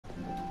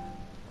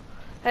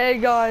Hey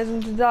guys,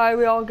 and today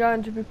we are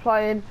going to be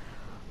playing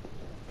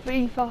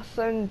FIFA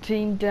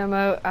 17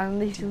 demo, and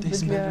this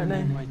is the journey.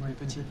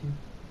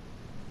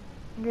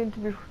 I'm going to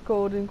be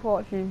recording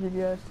quite a few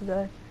videos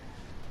today.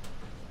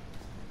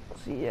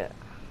 So yeah,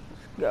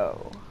 let's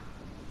go.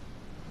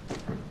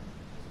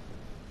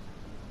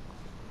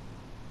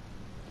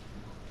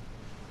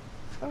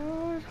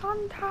 Oh, it's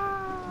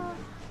Hunter!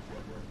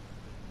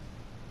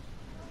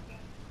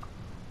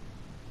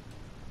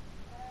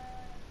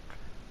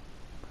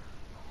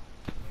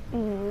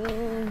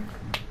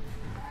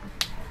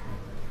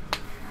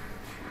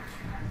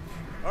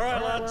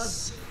 Alright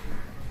lads,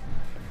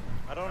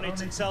 I don't need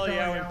to tell you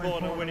how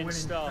important a winning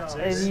start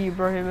Hey, is.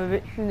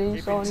 Ibrahimovic and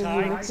he's Keep it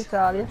signing with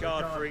Italia.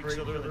 guard for each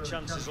other and the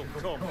chances will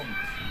come.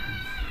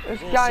 This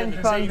game's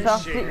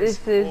fantastic,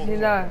 this is, you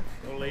know.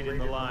 We're leading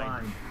the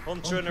line.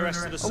 Hunter and the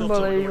rest of the subs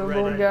are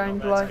Unbelievable ready.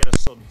 gameplay. Let's get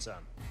a suntan.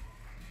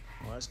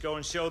 Well, let's go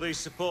and show these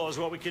supporters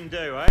what we can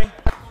do, eh?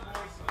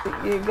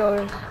 Keep it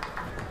going.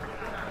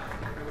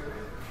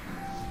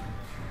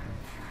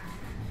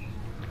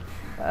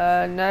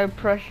 No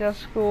pressure,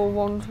 score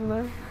one for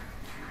me.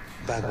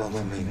 Bad one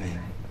for me, mate.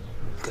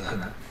 Good.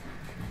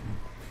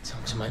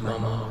 Time to make my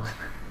mark.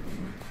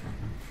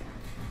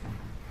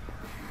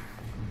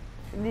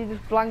 And he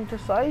just blanked a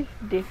safe,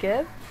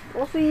 dickhead.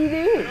 What's he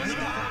doing?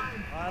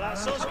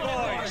 That's us,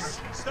 boys.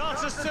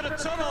 Start us to the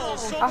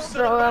tunnel.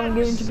 After all I'm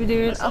going to be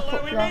doing, I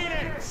put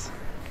that.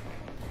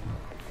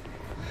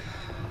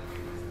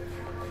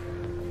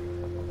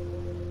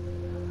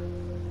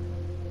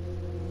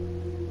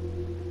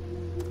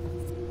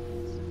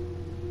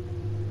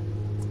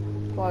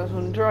 Players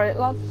under 8,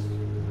 lads.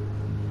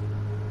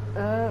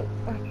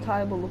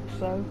 Table looks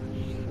so.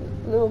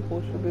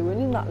 Liverpool should be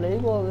winning that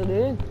league. What are they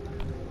doing?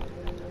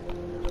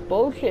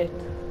 Bullshit.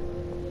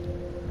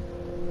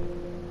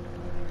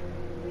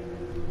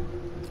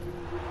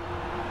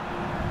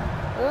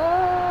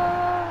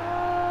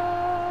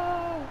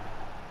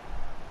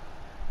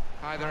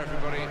 Hi there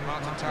everybody,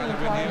 Martin Tyler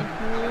with you,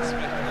 Alan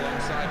Smith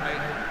alongside me.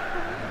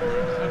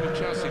 Home of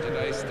Chelsea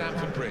today,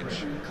 Stamford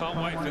Bridge. Can't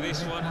wait for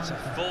this one, it's a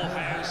full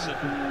house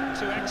and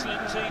two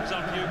excellent teams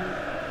up you.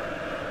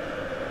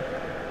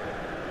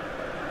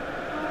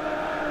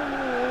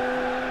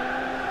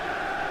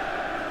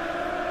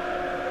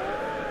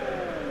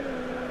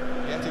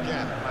 Yet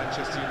again,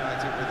 Manchester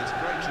United with its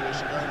great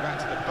tradition going back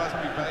to the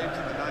Busby Babes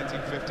in the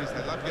 1950s.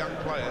 They love young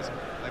players.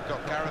 They've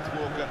got Gareth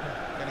Walker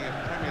getting a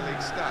Premier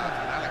League start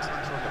and Alex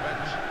Hunter on the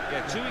bench.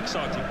 Yeah, two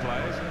exciting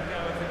players.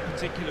 Gareth in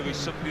particular is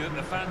somebody that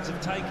the fans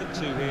have taken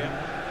to here.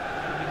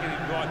 They're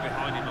getting right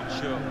behind him, I'm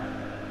sure.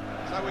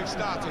 So we've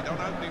started on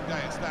opening day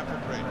at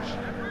Stamford Bridge.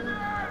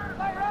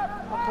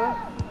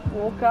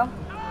 Walker.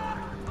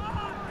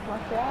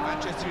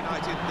 Manchester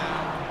United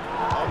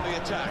now on the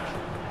attack.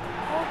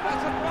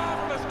 That's a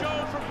marvellous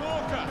goal from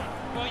Walker.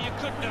 Well, you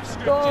couldn't have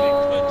scripted it,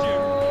 could you?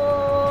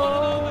 What a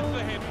moment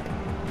for him.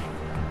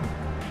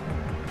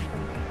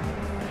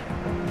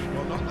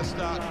 Well, not the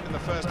start in the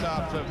first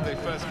half of the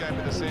first game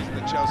of the season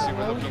that Chelsea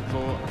were looking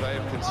for. They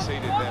have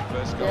conceded their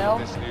first goal of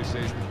this new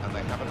season and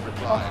they haven't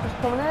replied.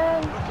 Coming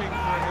in. Looking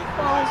for an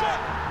equaliser.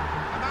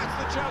 And that's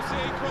the Chelsea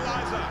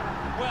equaliser.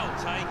 Well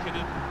taken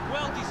and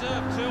well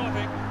deserved too, I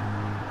think.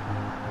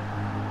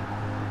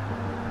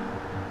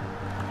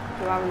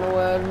 We're having a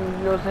word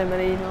with Jose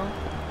Mourinho.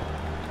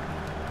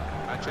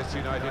 Manchester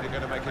United are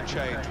going to make a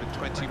change with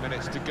 20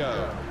 minutes to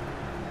go.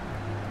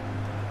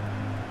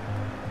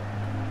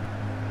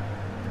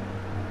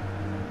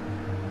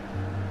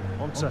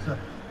 Hunter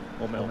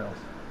or Mills?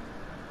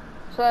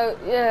 So,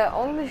 yeah,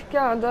 on this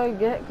game I don't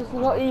get, because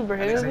we've got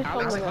Ibrahimovic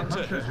Alex on the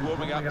Hunter who's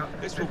warming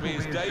up. This will be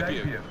his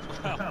debut.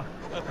 Well,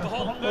 a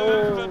bold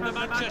move from the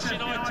Manchester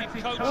United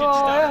coaching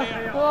staff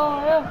here.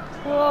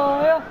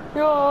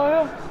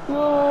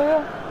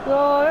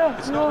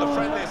 It's not the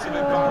friendliest of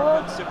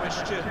environments in which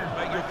to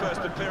make your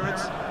first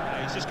appearance.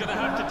 He's just going to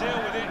have to deal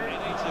with it. He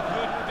needs a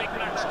good big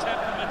match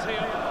temperament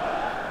here.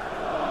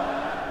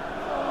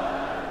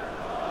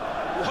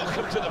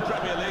 Welcome to the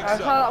Premier League, I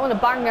sir. thought that was a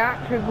bang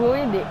action, will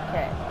you,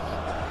 dickhead?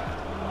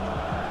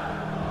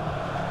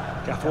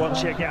 Gaffer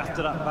wants you to get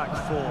after that back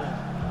four.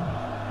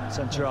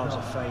 Centre halves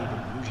are fading.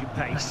 Lose your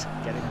pace.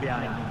 Get in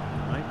behind him.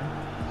 Right?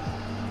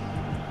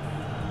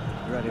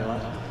 Ready,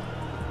 lad?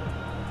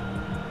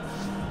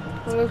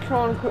 I'm going to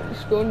try and quickly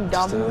score and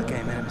damn Still him. the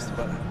game, innit, Mr.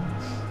 Butler?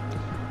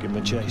 Give him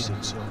a chase, so.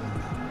 Let's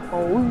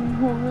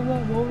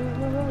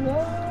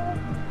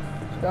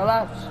go,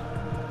 lads.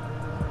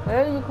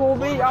 Hey, you call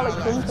me Alex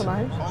Hunter,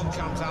 mate. On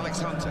comes Alex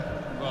Hunter.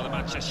 Well, the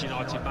Manchester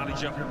United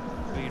manager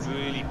being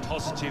really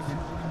positive.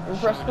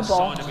 Impress the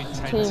boss,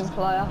 team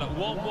player. At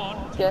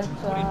 1-1, Get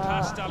one Hunter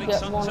assist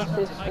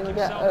to make and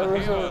get himself a a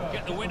result. hero,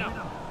 get the winner.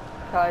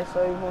 Okay,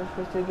 so he wants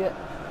me to get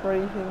 3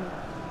 things.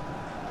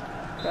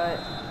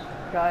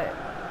 Okay.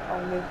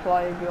 I'm going to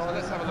play So behind.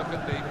 let's have a look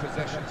at the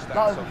possession stats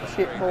That was on the a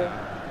screen shit ball. now.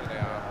 Here they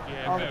are.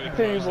 Yeah, Oh, very the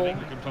close. I ball. think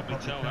we can probably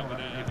tell that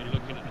without even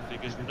looking at the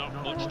figures. Not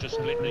much to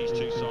split these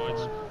two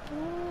sides.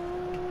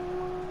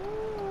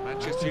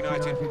 Manchester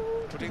United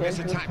putting this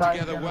attack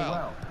together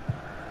well.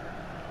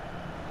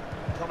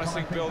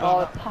 promising build Oh,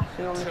 up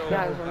passing on this until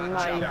game is that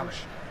amazing. challenge.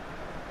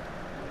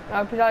 I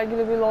hope it ain't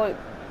going to be like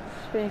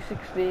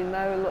P16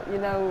 though, look, you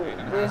know,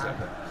 the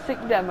sick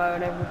demo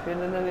and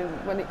everything, and then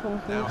when it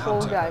comes to Now the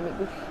full Hunter. game, it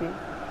goes shit.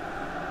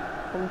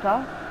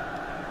 Hunter.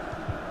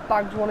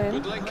 Bags one in.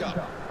 Good link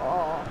up,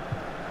 Oh,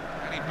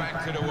 and he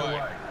banked it away.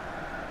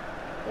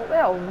 what the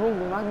hell's wrong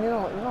with Man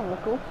United? He's on the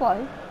good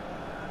play.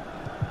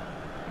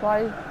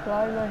 Play,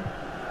 mate.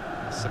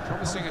 It's a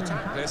promising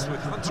attack this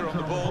with Hunter on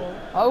the ball.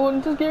 Oh,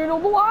 Hunter's going all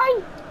the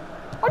way.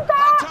 Hunter!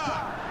 Hunter!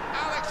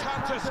 Alex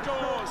Hunter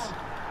scores!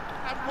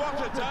 And what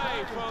a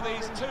day for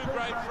these two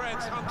great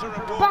friends, Hunter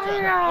and Walker.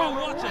 Well,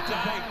 what a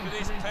day for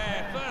this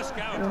pair. First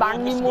Gareth Walker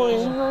Banging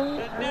scores, one,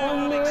 and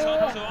now Alex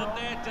Hunter on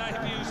their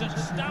debuts at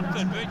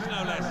Stamford Bridge,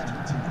 no less.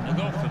 A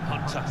goal from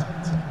Hunter,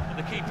 and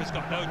the keeper's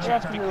got no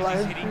chance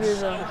because he's hitting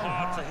so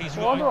hard to his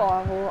Why do right. I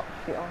have all that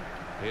shit on?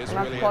 Here's And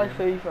I William, play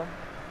FIFA.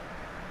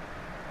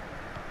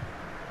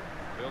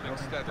 building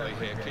steadily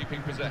here,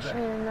 keeping possession.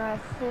 And I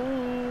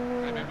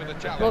see. Maybe with a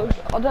challenge.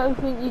 Look, I don't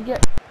think you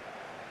get.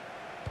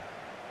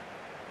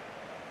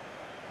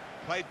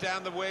 Played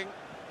down the wing,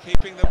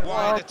 keeping the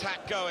wide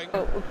attack going.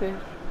 Okay.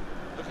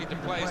 Looking to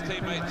play his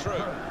teammate through.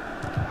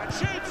 And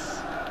shoots!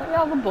 Let me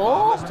have the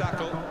ball. Marvellous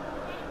tackle.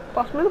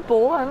 Pass me the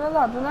ball and I've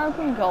had an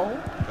open goal.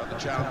 Got the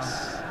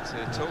chance to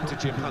talk to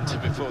Jim Hunter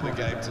before the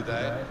game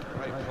today.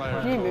 Great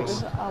player, Jim, of it was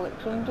course.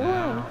 Alex Hunter.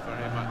 Now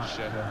very much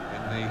in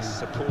the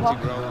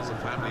supporting role as a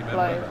family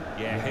member.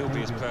 Yeah, he'll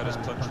be as proud as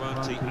punch,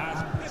 won't he?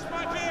 As This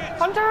might be it!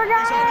 Hunter He's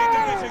only done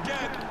again! it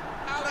again!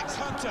 Alex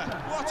Hunter,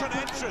 what an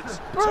entrance!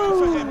 Two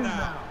for him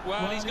now.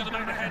 well, he's going to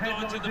make the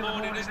headlines in the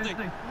morning, isn't he?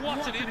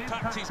 What an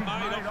impact he's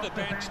made off the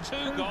bench.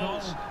 2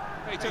 goals.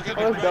 He took it First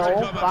with great goal,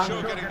 club, I'm bang,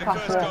 sure getting the pass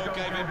first one. goal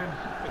gave him the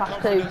Pass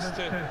confidence two.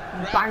 to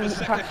grab Bang, the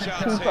second pass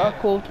chance two for a here.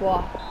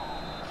 Courtois.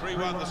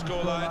 3-1 the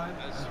scoreline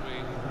as we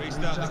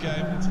restart the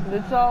game.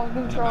 It's all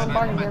control and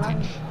bang, you know.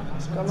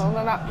 Got on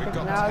the napkin We've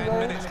got now, 10 go.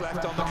 minutes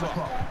left on the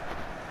clock.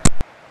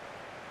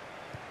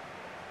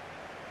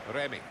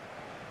 Remy.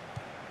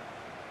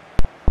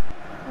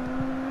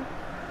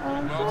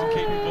 Well to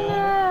keep the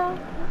ball.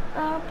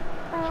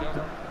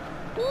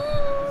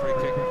 Free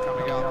kick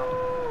coming up.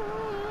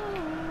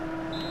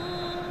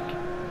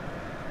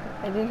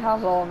 Eddie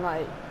Hazard,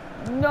 mate.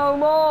 No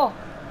more!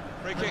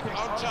 Free kick on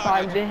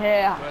Time target, to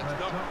hear. but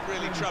not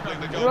really troubling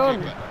the Run!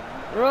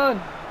 goalkeeper. Run!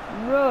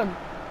 Run!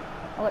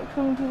 Alex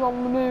Hunter's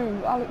on the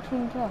move. Alex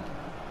Hunter.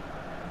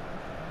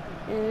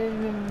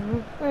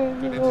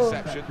 Good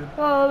interception.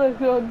 Alex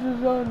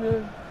Hunter's on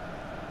the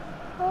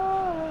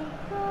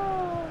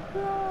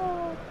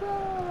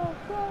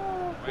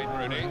Wayne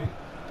Rooney.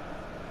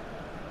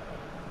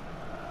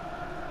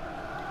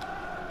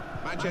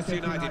 Manchester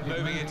United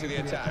moving into the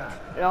attack.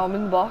 Yeah, I'm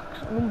in the box.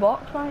 I'm in the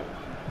box, mate.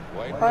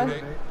 Wayne Fine.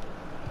 Rooney.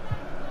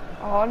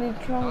 Oh, I need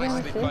to try and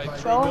Nicely get played an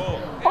assist. through ball.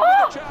 In with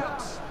Oh! a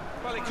chance.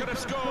 Well, he could have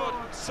scored.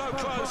 So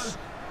close.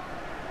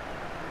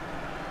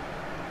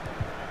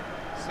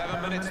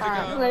 7 minutes to go.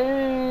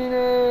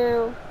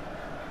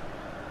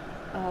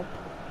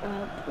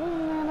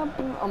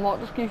 I might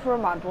just go for a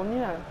mad one, you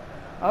know.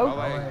 Well, Oh,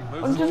 they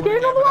move I'm just forward going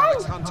again all with the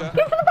Alex way. Hunter.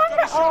 Go for the back.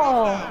 Got a shot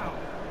Oh, off now.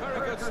 Very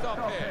good stop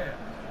here.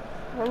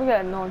 well, we're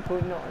getting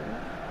 9.9.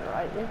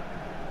 Right, yeah.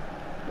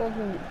 Don't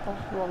think it's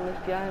possible on this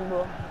game,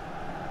 but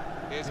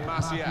Here's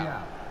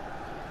Martial.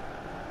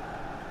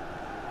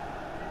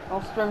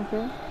 I'll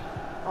strengthen.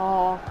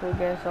 Oh, cool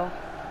guess off.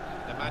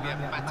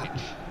 Nemanja Matic.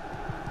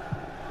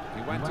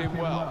 He went in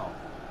well.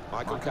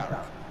 Michael Carrick.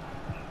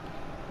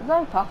 There's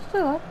no pass to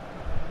there.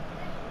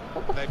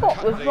 What the They've fuck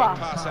cut was the that?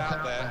 pass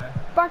out there.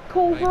 Back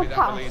call for a Maybe that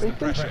pass. relieves He the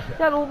pressure.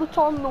 had all the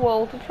time in the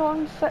world to try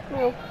and set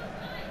me up.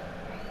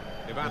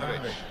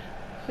 Ivanovic.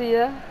 See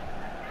ya.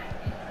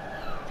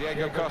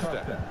 Diego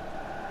Costa.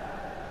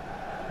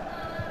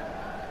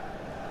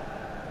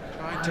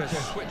 Trying to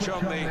switch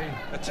on the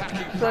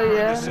attacking So power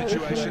yeah, in this this is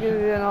going to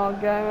situation. be an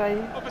hard game,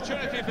 eh?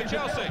 Opportunity for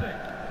Chelsea.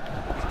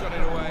 He's got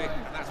it away,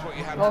 and that's what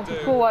you have Well, to it's a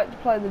do. cool way to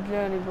play the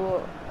journey,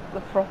 but the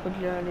proper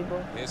journey,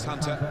 but Here's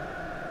Hunter.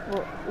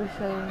 what we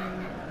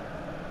saying.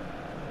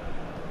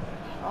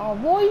 Oh,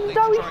 why is Need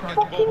to Zoe try and get the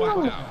ball fucking back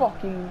on the now.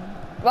 fucking.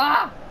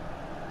 Ah!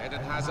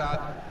 Eden Hazard.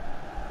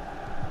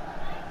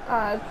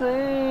 I've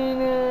seen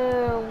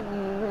him.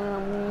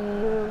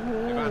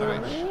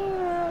 Ivanovic.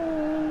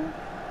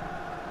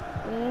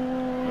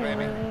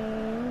 Remy.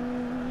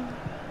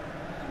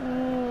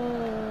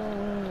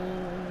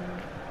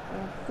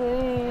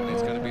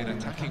 It's going to be an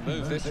attacking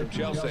move, this from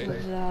Chelsea.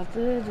 He's gone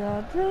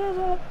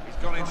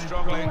in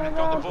strongly and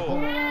got the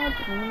ball.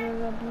 That's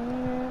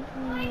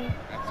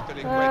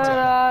Billy La Quinta.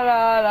 la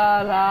la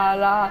la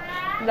la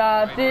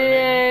la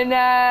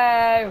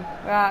Dino.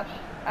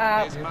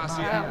 Here's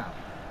Martial.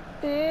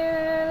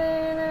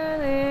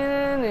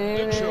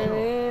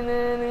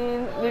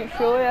 Luke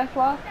Shaw, yes,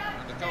 lad.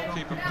 And the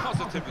goalkeeper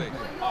positively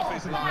off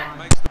his line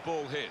makes the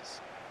ball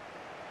his.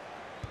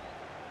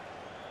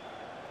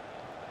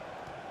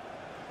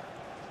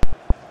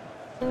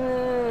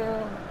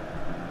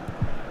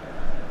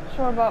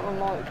 Sorry about my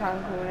mic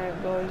can coming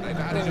out, guys. They've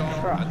added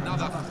on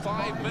another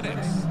 5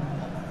 minutes.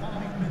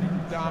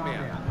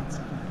 Damian.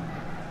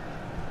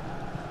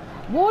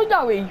 Why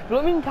don't we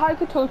blooming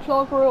take a touch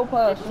like a real Good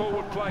person?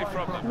 forward play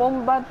from them.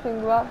 One bad thing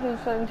about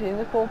FIFA 17,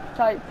 they can't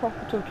take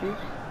proper touches.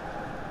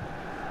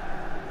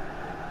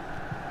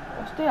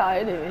 What's the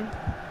eye doing?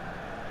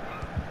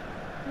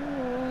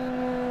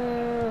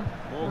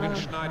 Morgan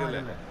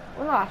Schneiderlin.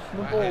 When I ask for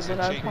the ball, Here's they a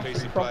don't cheap pass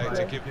piece it of play to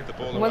properly. give the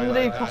ball away When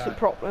they do like pass that. it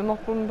properly, my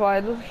one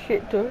player does a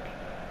shit touch.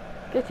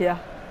 Get here.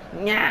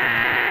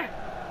 Nah.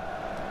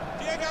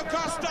 Diego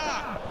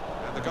Costa!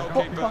 And the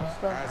goalkeeper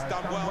Costa. has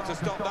done well to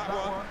stop that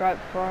one. Great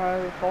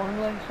throw,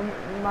 finally.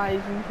 Something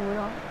amazing coming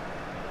up.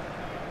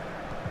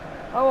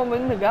 Oh, I'm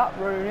in the gap,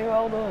 Rooney.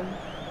 Well done.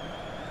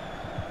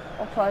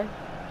 I'll take.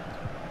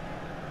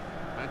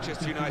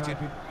 Manchester United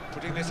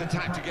putting this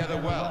attack together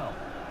well.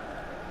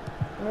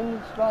 I'm in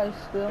the space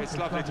still. It's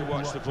lovely to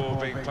watch the ball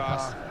being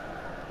passed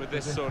with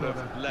this sort of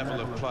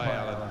level of play,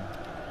 Alan.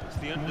 It's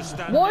the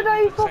understanding, Why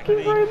don't you the fucking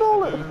technique, through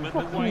ball the at movement,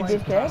 the fucking weight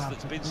of pass dickhead?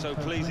 that's been so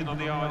pleasing on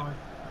the eye.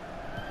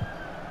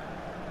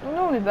 I'm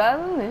normally better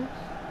than this.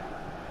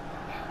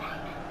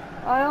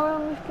 I am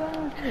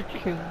on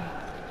this game.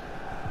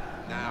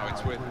 Now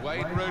it's with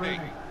Wayne Rooney.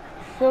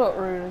 Shut up,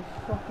 Rooney.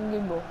 Fucking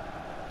gimbal.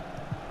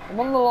 I'm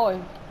on the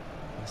line.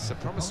 It's a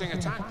promising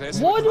attack, this.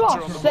 Why with do I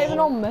Hunter have the 7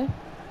 ball. on me?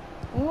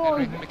 I'm not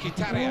Henrik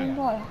Mkhitaryan.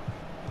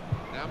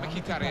 Now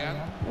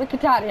Mkhitaryan.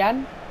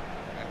 Mkhitaryan.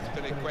 And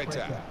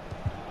Spilicueta.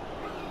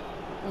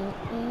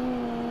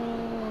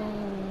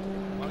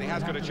 Well, he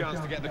has got a chance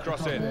to get the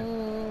cross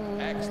in.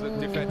 Excellent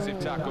defensive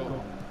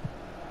tackle.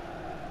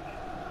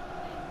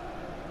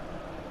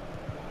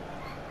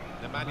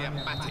 Nemanja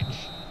Matic.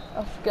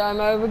 That's game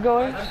over,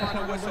 guys. And the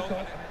final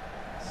whistle.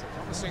 It's a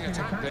promising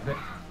attack.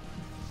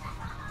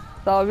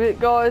 That'll be it,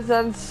 guys,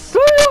 and